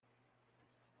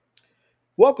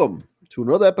Welcome to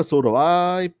another episode of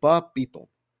Ay Papito.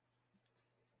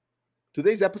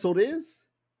 Today's episode is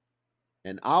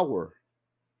an hour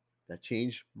that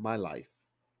changed my life.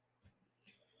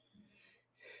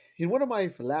 In one of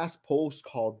my last posts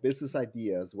called Business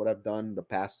Ideas, what I've done the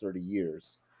past 30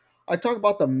 years, I talk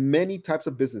about the many types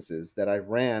of businesses that I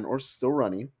ran or still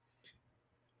running.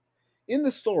 In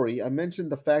the story, I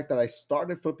mentioned the fact that I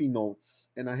started flipping notes,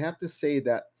 and I have to say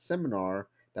that seminar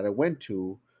that I went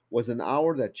to was an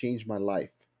hour that changed my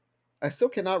life. I still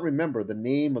cannot remember the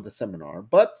name of the seminar,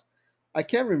 but I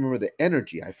can remember the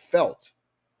energy I felt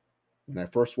when I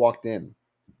first walked in.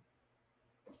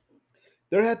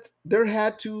 There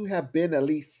had to have been at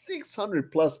least 600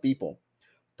 plus people.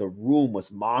 The room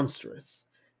was monstrous.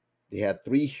 They had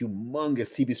three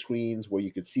humongous TV screens where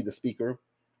you could see the speaker.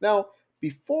 Now,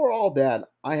 before all that,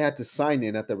 I had to sign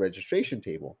in at the registration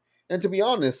table. And to be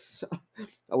honest,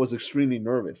 I was extremely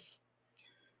nervous.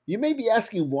 You may be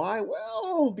asking why?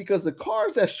 Well, because the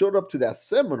cars that showed up to that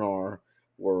seminar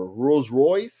were Rolls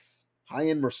Royce, high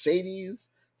end Mercedes,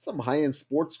 some high end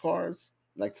sports cars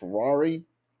like Ferrari.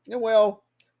 And well,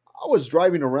 I was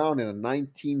driving around in a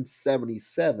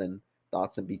 1977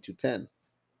 Datsun B210.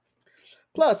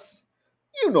 Plus,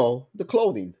 the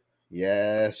clothing.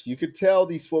 Yes, you could tell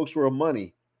these folks were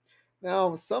money.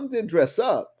 Now, some didn't dress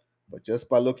up, but just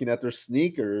by looking at their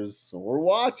sneakers or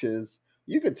watches,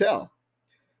 you could tell.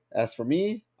 As for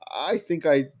me, I think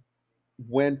I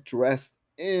went dressed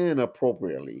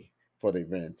inappropriately for the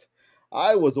event.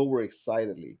 I was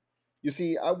overexcitedly. You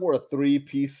see, I wore a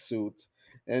three-piece suit,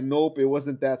 and nope, it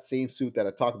wasn't that same suit that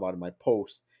I talked about in my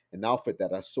post, an outfit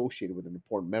that I associated with an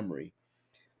important memory.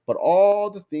 But all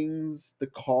the things, the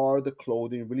car, the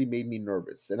clothing really made me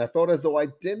nervous, and I felt as though I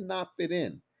did not fit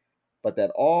in. But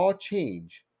that all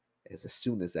changed as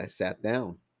soon as I sat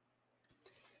down.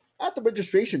 At the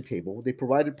registration table, they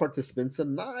provided participants a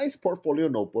nice portfolio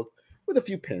notebook with a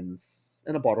few pens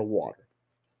and a bottle of water.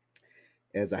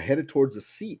 As I headed towards the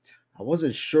seat, I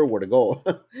wasn't sure where to go.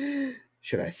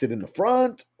 Should I sit in the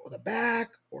front or the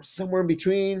back or somewhere in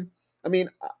between?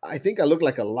 I think I looked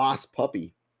like a lost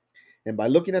puppy. And by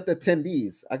looking at the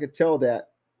attendees, I could tell that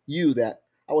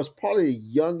I was probably the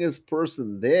youngest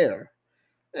person there.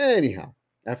 Anyhow,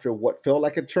 after what felt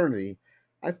like eternity,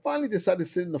 I finally decided to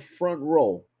sit in the front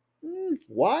row.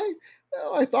 Why?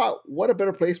 Well, I thought, what a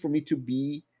better place for me to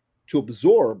be to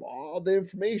absorb all the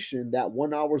information that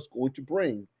 1 hour is going to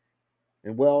bring.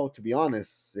 And well, to be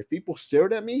honest, if people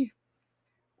stared at me,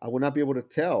 I would not be able to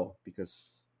tell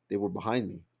because they were behind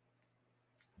me.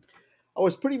 I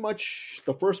was pretty much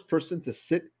the first person to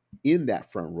sit in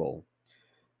that front row.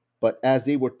 But as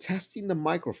they were testing the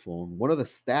microphone, one of the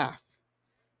staff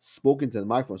spoke into the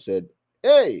microphone and said,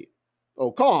 "Hey,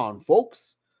 oh, come on,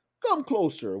 folks. Come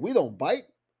closer. We don't bite.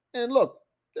 And look,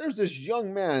 there's this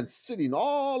young man sitting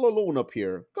all alone up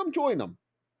here. Come join him."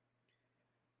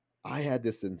 I had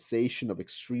this sensation of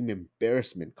extreme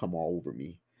embarrassment come all over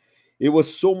me. It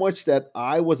was so much that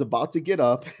I was about to get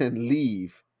up and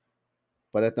leave.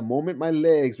 But at the moment my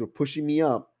legs were pushing me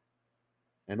up,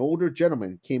 an older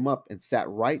gentleman came up and sat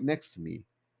right next to me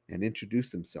and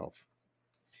introduced himself.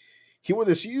 He wore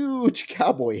this huge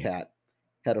cowboy hat,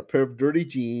 had a pair of dirty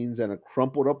jeans and a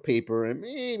crumpled up paper and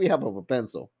maybe half of a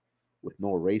pencil with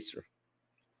no eraser.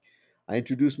 I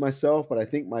introduced myself, but I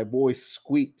think my voice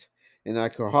squeaked and I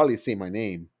could hardly say my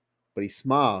name. But he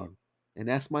smiled and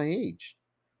asked my age.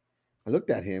 I looked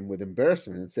at him with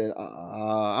embarrassment and said,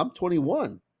 I'm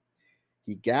 21.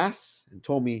 He gasped and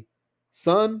told me,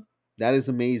 "Son, that is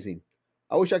amazing.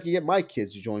 I wish I could get my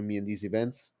kids to join me in these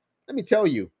events. Let me tell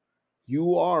you,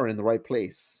 you are in the right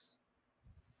place."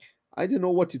 I didn't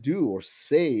know what to do or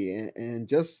say and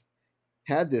just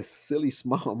had this silly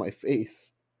smile on my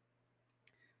face.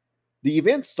 The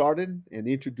event started and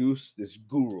they introduced this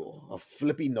guru of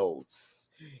flippy notes.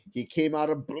 He came out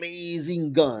of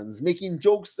blazing guns, making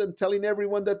jokes and telling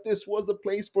everyone that this was the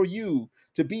place for you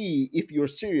to be if you're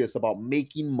serious about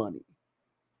making money.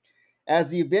 As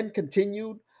the event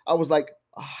continued, I was like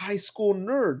a high school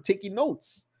nerd taking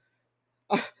notes.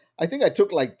 I I think I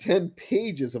took like 10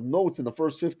 pages of notes in the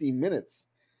first 15 minutes.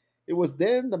 It was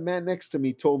then the man next to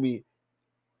me told me,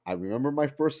 "I remember my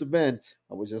first event.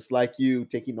 I was just like you,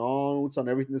 taking notes on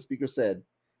everything the speaker said."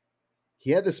 He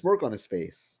had this smirk on his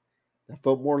face that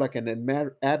felt more like an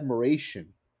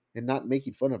admiration and not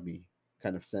making fun of me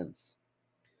kind of sense.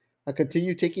 I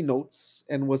continued taking notes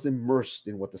and was immersed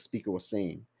in what the speaker was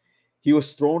saying. He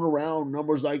was throwing around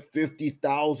numbers like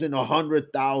 50,000,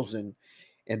 100,000,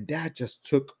 and that just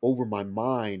took over my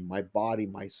mind, my body,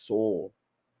 my soul.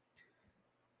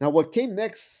 Now, what came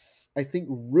next, I think,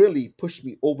 really pushed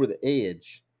me over the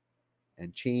edge,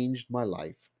 and changed my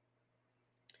life.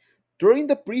 During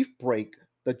the brief break,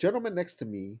 the gentleman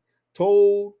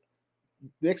told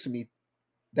next to me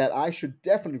that I should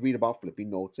definitely read about flipping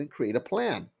notes and create a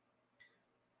plan.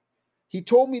 He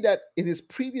told me that in his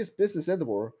previous business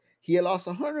endeavor, he had lost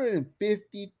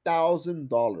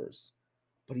 $150,000,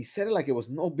 but he said it like it was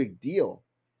no big deal.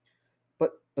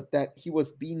 But that he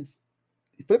was been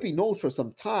flipping notes for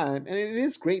some time, and it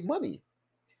is great money.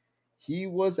 He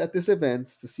was at this event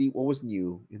to see what was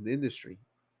new in the industry.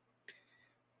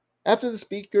 After the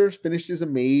speakers finished his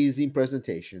amazing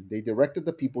presentation, they directed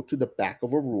the people to the back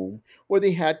of a room where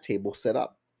they had tables set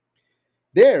up.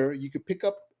 There, you could pick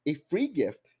up a free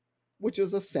gift, which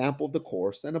is a sample of the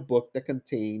course and a book that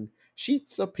contained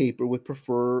sheets of paper with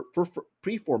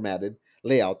pre-formatted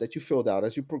layout that you filled out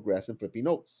as you progress in flipping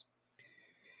notes.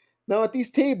 Now, at these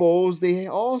tables, they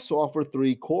also offer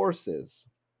three courses,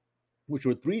 which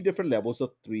were three different levels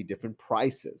of three different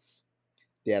prices.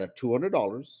 They had a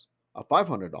 $200, a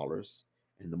 $500,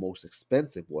 and the most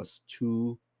expensive was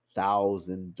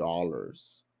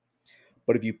 $2,000.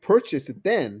 But if you purchased it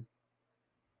then,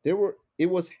 it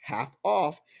was half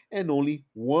off and only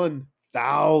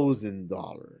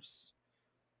 $1,000.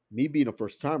 Me being a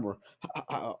first timer,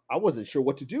 I wasn't sure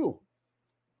what to do,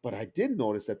 but I did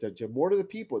notice that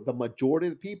the majority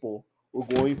of the people were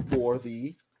going for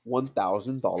the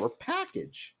 $1,000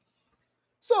 package.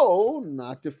 So,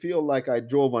 not to feel like I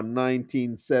drove a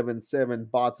 1977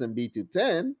 Datsun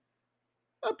B210,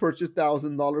 I purchased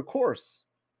 $1,000 course.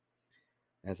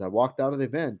 As I walked out of the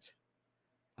event,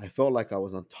 I felt like I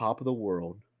was on top of the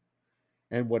world,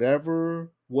 and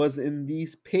whatever was in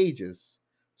these pages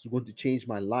was going to change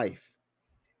my life.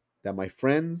 That, my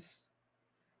friends,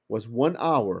 was 1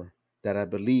 hour that I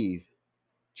believe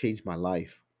changed my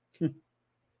life.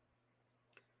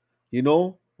 you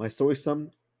know, my story some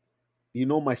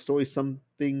my story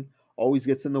something always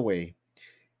gets in the way,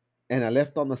 and I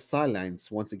left on the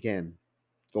sidelines once again.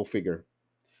 Go figure.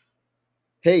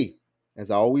 Hey,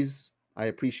 as always, I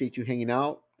appreciate you hanging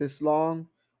out this long.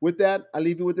 With that, I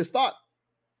leave you with this thought.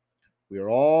 We are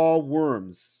all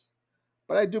worms,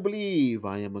 but I do believe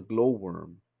I am a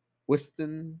glowworm.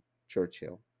 Winston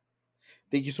Churchill.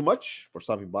 Thank you so much for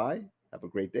stopping by. Have a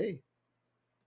great day.